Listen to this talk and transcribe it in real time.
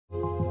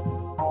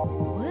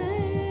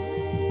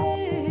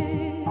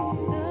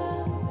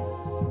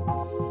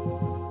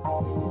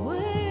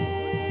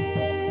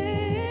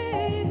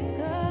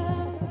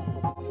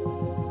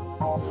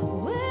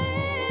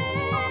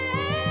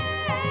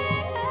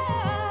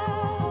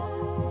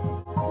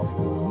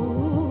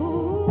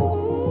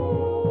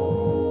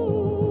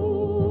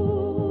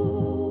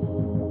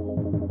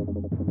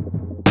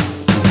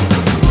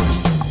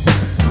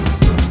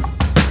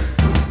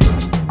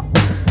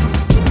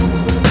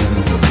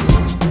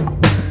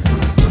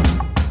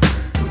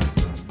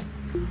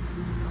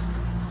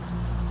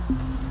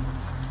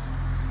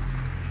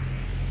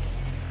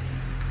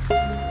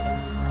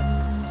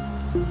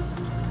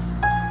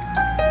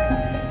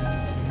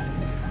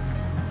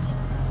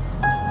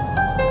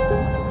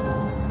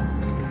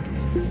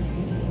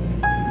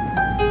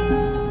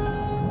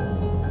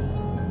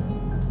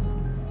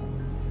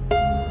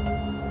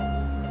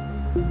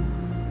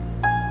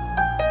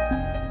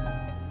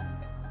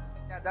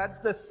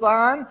That's the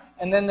sun,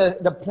 and then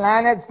the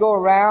planets go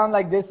around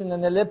like this in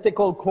an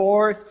elliptical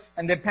course,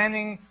 and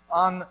depending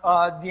on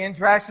the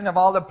interaction of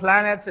all the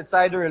planets, it's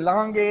either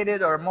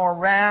elongated or more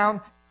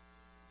round.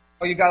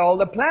 Or you got all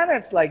the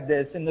planets like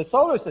this in the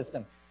solar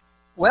system.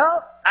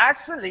 Well,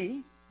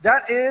 actually,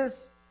 that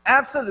is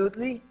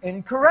absolutely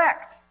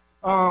incorrect.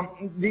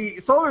 The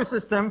solar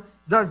system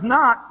does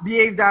not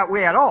behave that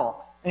way at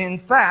all. In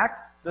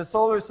fact, the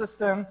solar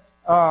system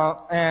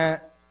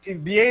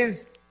it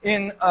behaves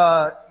in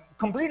a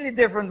completely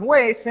different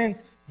way,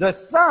 since the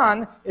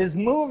sun is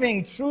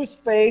moving through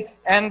space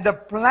and the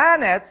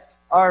planets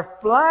are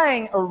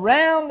flying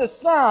around the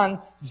sun,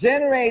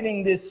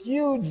 generating these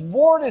huge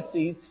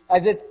vortices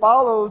as it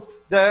follows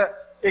the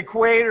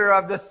equator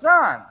of the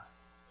sun.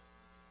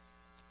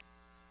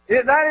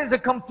 That is a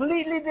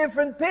completely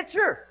different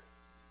picture.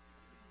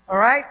 All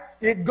right?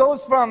 It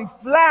goes from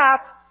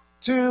flat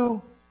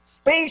to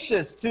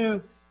spacious,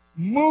 to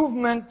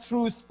movement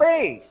through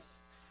space.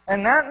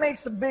 And that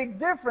makes a big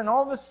difference.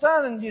 All of a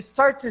sudden, you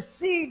start to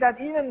see that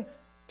even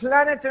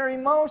planetary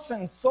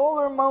motions,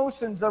 solar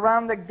motions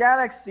around the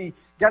galaxy,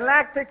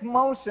 galactic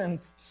motions,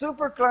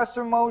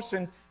 supercluster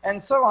motions,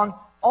 and so on,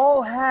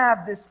 all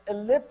have this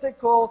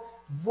elliptical,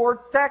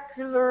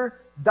 vorticular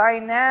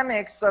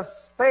dynamics of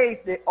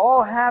space. They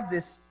all have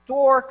this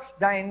torque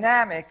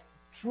dynamic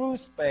through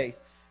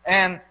space.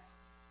 And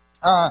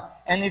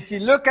if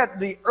you look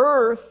at the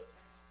Earth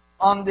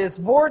on this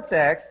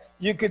vortex,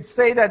 you could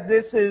say that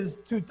this is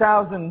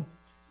 2000,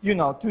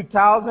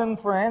 2000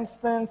 for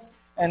instance,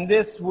 and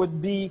this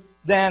would be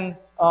then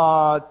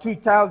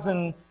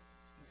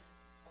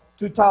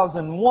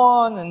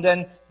 2001, and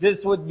then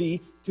this would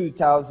be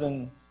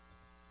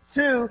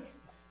 2002,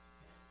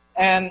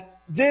 and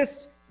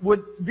this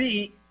would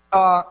be,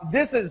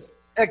 this is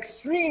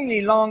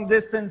extremely long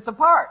distance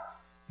apart.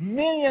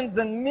 Millions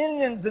and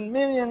millions and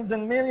millions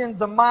and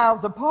millions of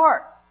miles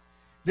apart.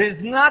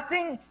 There's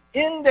nothing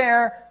in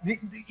there,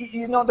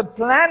 the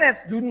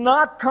planets do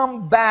not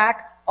come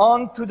back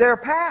onto their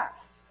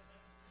path.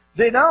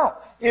 They don't.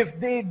 If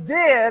they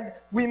did,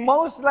 we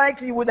most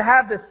likely would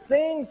have the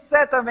same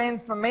set of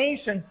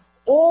information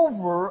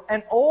over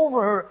and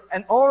over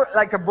and over,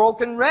 like a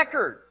broken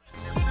record.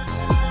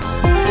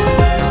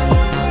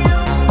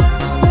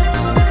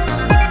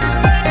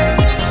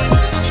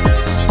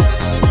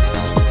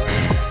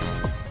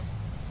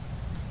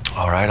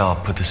 All right, I'll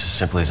put this as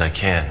simply as I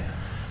can.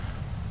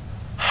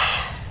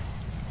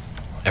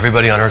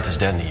 Everybody on Earth is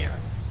dead in a year.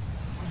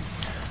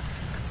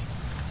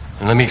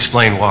 And let me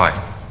explain why.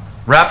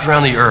 Wrapped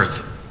around the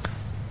Earth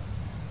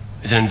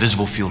is an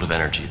invisible field of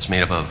energy. It's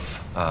made up of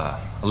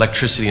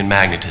electricity and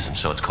magnetism,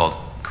 so it's called,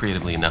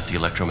 creatively enough, the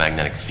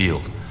electromagnetic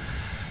field.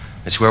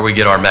 It's where we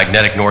get our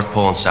magnetic North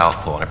Pole and South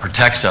Pole, and it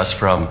protects us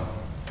from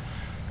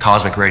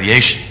cosmic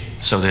radiation.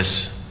 So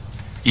this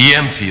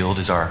EM field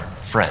is our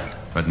friend.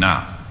 But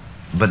now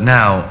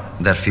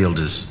that field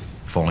is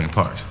falling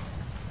apart.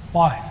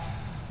 Why?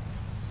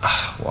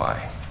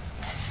 Why?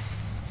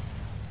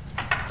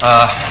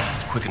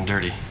 Quick and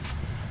dirty.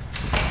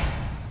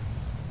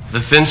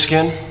 The thin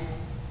skin,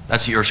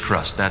 that's the Earth's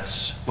crust.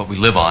 That's what we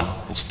live on.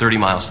 It's 30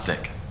 miles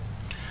thick.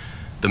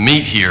 The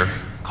meat here,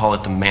 call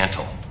it the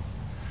mantle.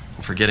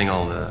 And forgetting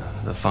all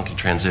the funky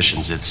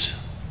transitions, it's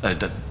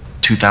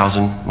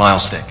 2,000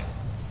 miles thick.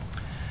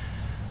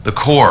 The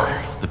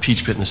core, the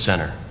peach pit in the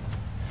center,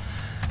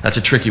 that's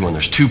a tricky one.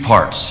 There's two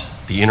parts,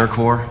 the inner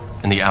core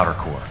and the outer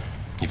core.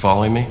 You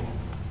following me?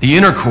 The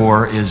inner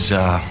core is,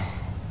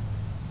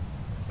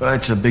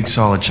 it's a big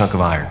solid chunk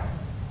of iron,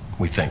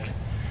 we think.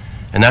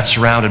 And that's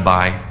surrounded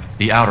by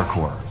the outer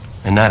core,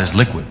 and that is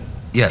liquid.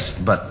 Yes,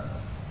 but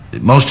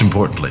most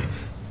importantly,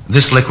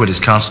 this liquid is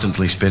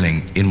constantly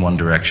spinning in one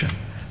direction.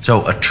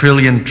 So a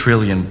trillion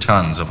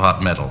tons of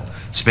hot metal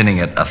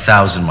spinning at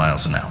 1,000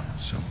 miles an hour.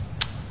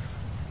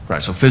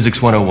 Right, so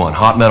physics 101,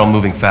 hot metal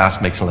moving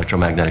fast makes an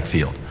electromagnetic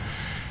field.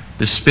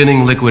 The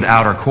spinning liquid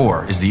outer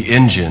core is the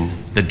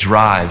engine that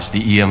drives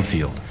the EM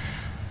field.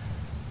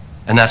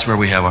 And that's where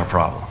we have our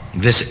problem.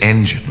 This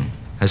engine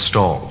has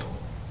stalled.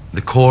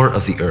 The core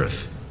of the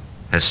Earth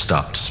has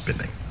stopped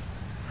spinning.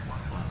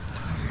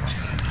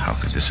 How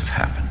could this have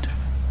happened?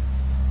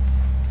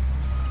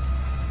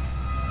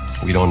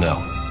 We don't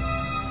know.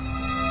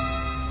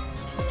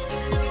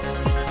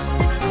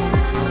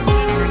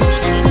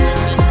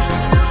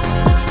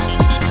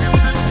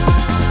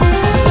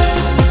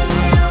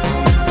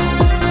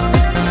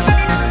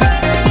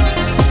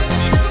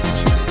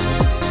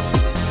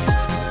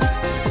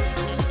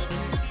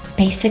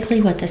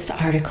 Basically, what this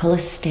article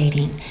is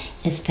stating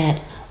is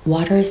that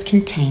water is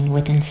contained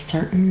within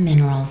certain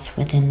minerals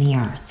within the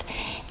Earth,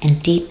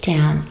 and deep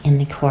down in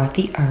the core of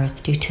the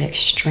Earth, due to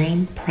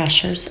extreme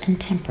pressures and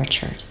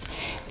temperatures,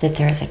 that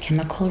there is a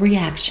chemical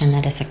reaction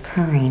that is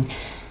occurring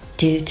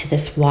due to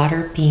this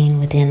water being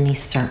within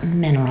these certain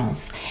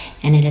minerals,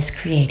 and it is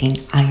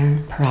creating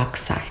iron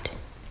peroxide.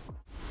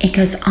 It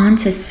goes on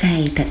to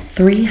say that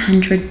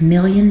 300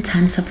 million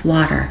tons of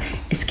water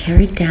is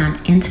carried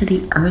down into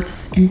the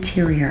Earth's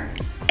interior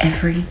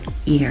every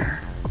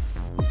year.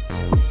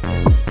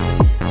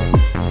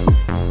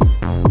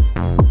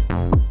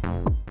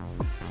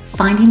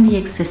 Finding the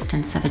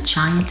existence of a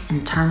giant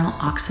internal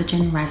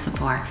oxygen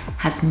reservoir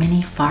has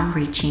many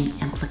far-reaching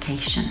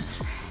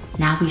implications.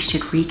 Now we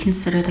should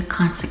reconsider the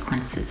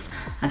consequences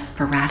of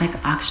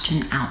sporadic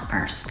oxygen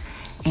outbursts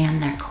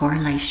and their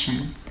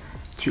correlation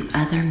to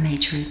other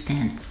major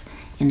events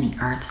in the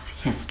Earth's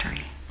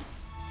history.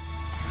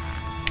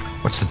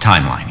 What's the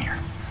timeline here?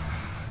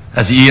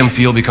 As the EM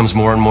field becomes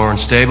more and more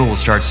unstable, we'll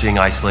start seeing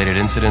isolated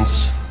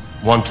incidents.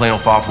 One plane will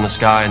fall from the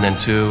sky, and then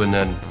two, and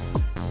then...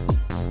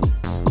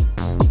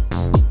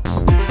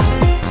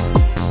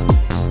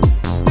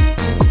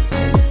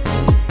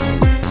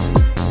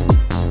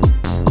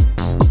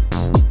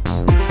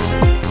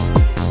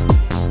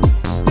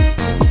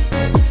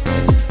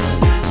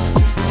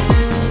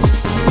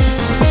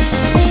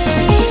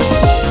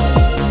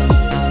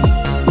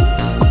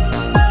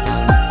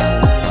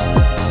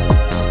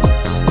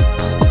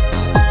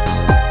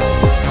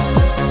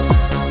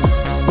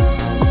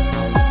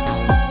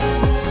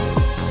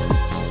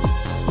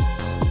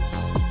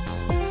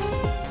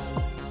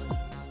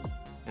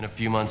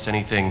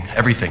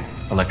 everything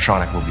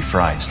electronic will be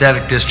fried.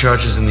 Static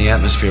discharges in the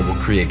atmosphere will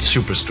create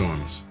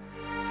superstorms.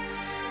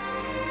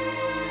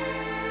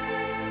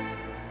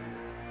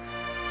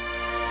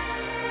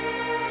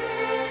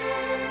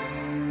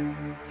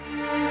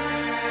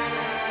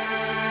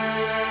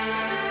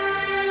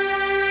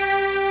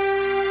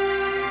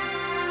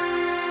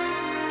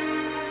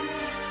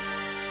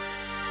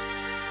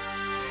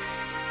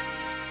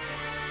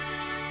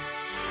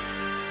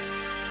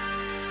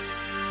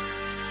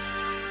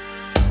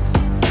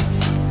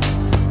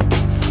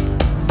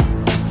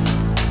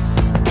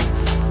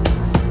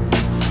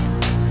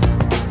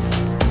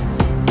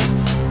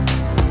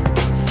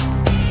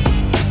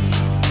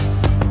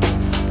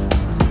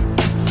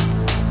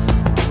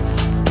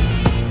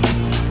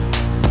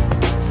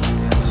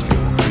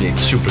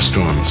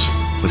 Superstorms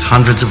with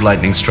hundreds of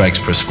lightning strikes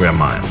per square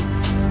mile.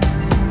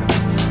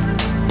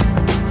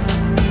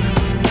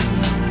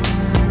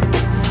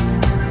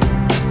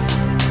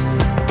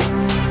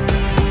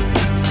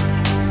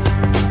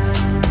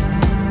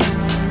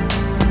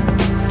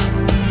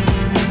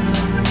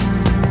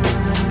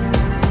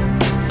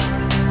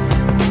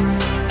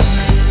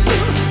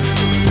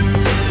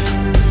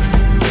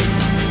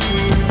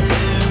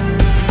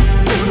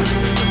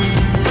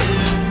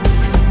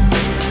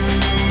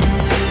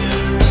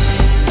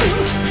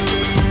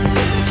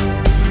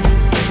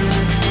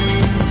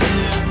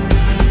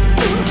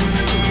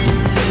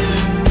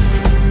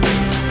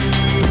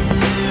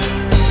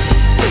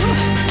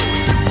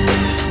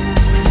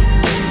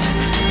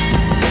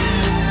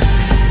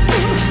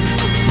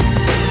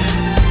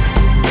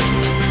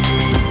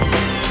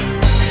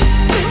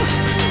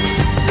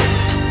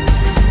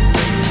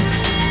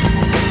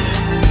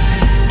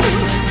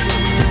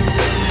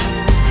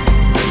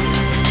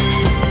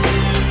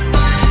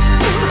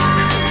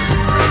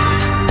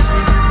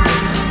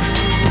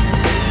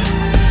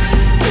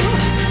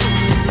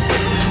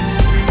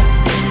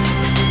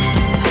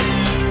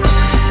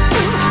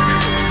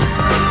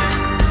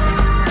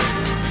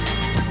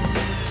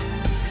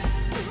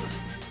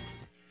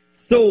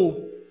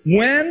 So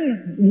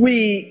when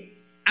we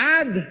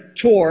add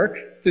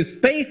torque to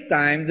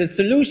space-time, the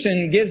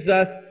solution gives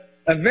us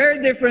a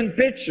very different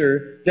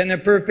picture than a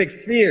perfect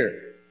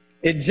sphere.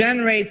 It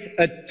generates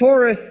a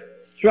torus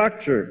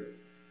structure,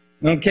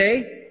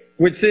 okay,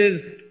 which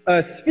is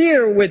a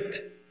sphere with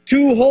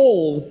two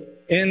holes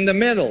in the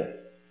middle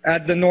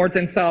at the north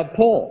and south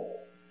pole.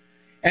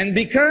 And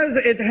because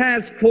it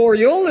has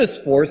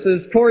Coriolis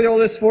forces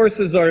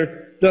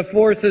are the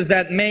forces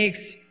that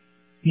makes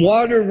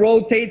water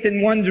rotate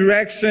in one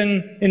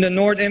direction in the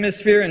north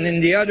hemisphere and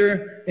in the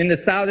other in the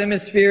south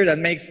hemisphere, that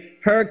makes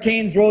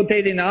hurricanes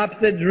rotate in the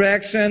opposite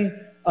direction,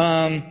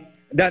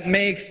 that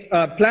makes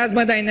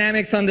plasma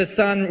dynamics on the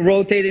sun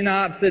rotate in the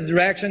opposite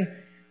direction.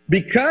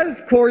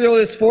 Because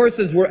Coriolis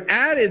forces were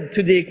added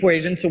to the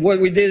equation, so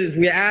what we did is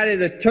we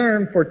added a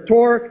term for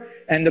torque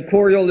and the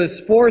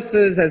Coriolis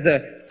forces as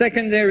a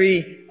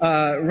secondary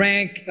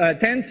rank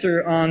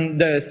tensor on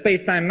the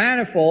space-time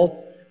manifold.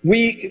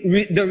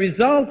 The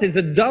result is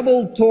a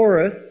double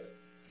torus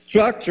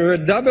structure, a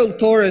double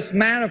torus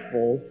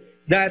manifold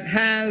that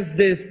has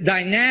this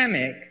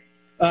dynamic,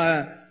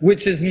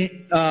 which is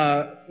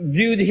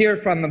viewed here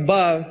from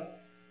above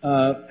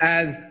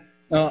as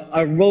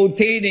a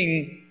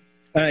rotating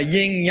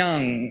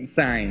yin-yang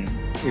sign,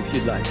 if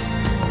you'd like.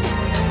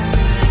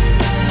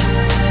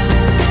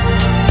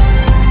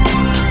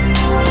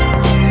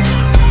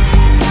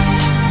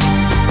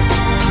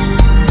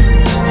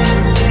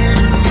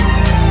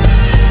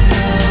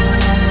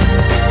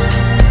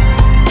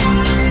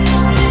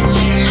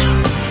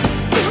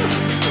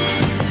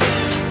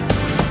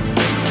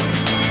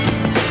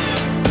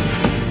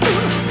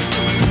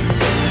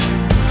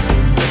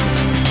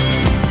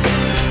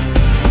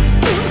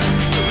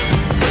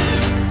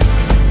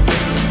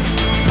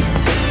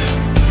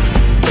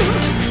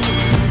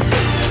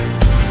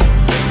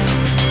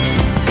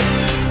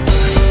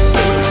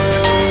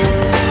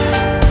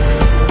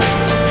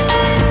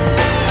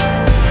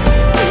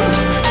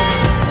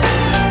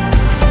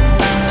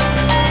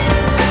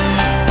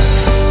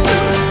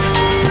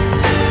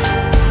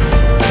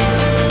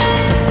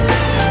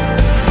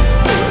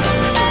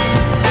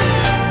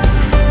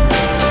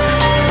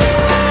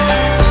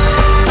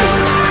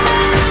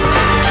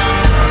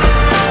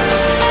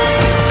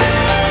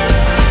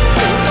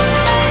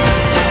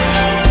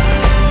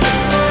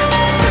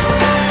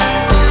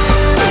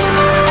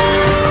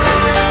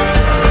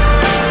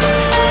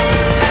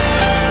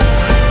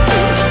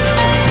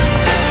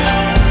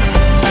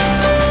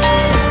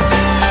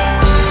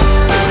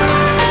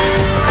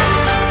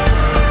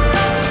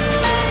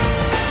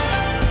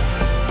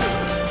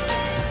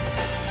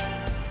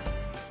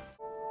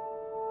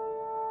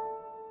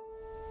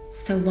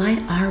 So why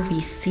are we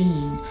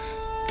seeing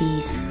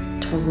these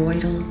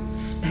toroidal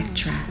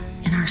spectra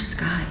in our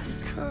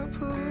skies?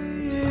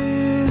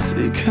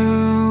 They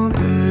count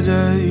the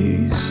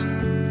days,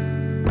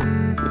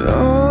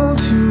 all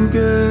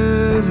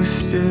together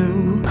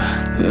still,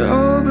 they're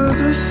all but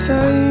the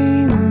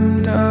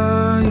same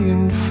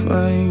dying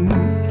flame.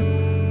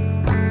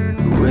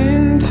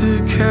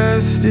 Winter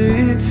cast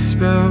its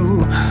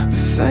spell, the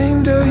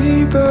same day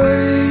he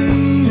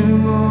bade a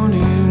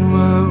morning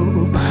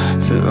well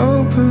to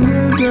open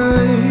the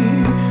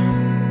day,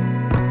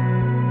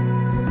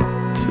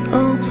 to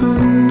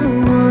open the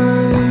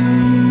way.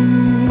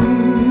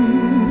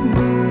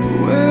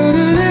 Where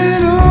did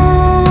it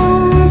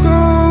all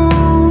go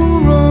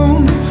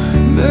wrong?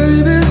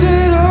 Baby, is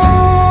it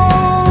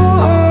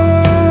all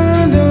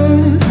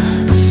undone?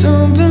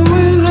 Something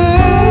we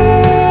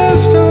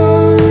left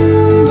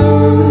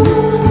undone.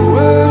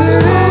 Where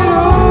did it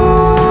all?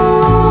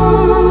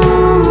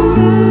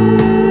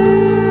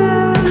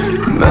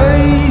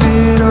 Made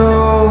it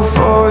all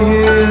 4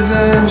 years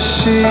and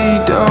she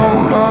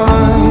don't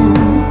mind.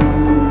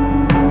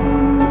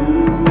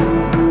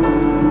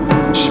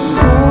 She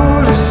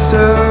put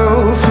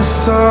herself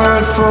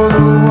aside for the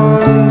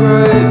one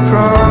great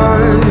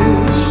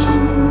prize.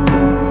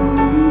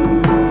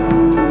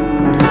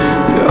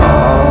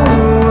 All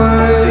the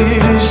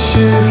weight is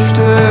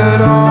shifted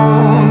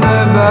on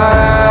their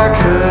back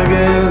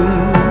again,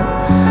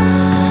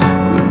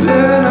 but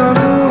they're not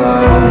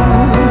alone.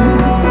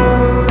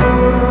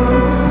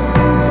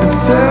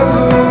 It's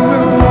everyone's.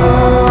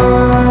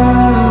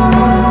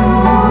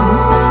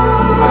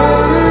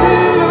 Where did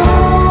it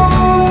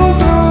all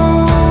go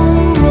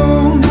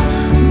wrong?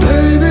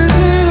 Baby, is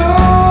it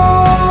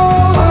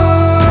all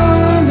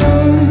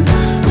undone?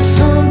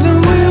 Something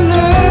we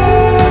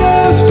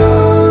left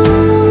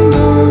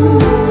undone.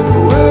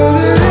 Where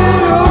did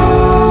it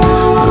all?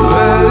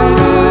 Where did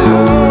it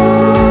all?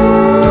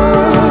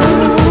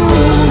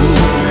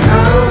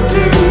 How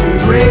did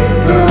we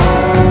go?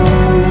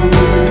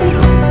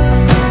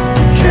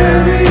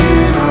 Carry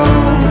it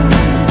on,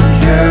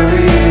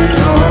 carry it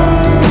on.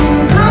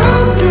 How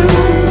do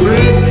we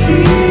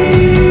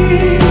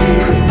keep?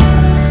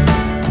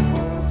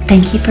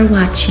 Thank you for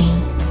watching,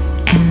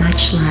 and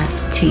much love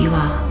to you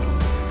all.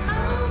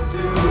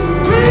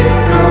 We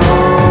go,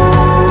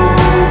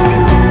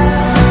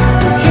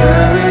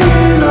 carry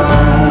it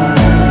on,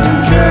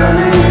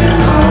 carry it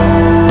on.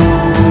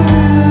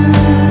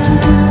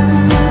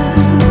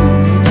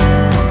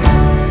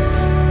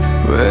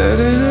 Where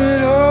did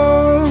it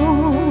all?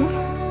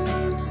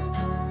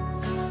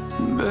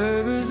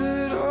 Baby, is it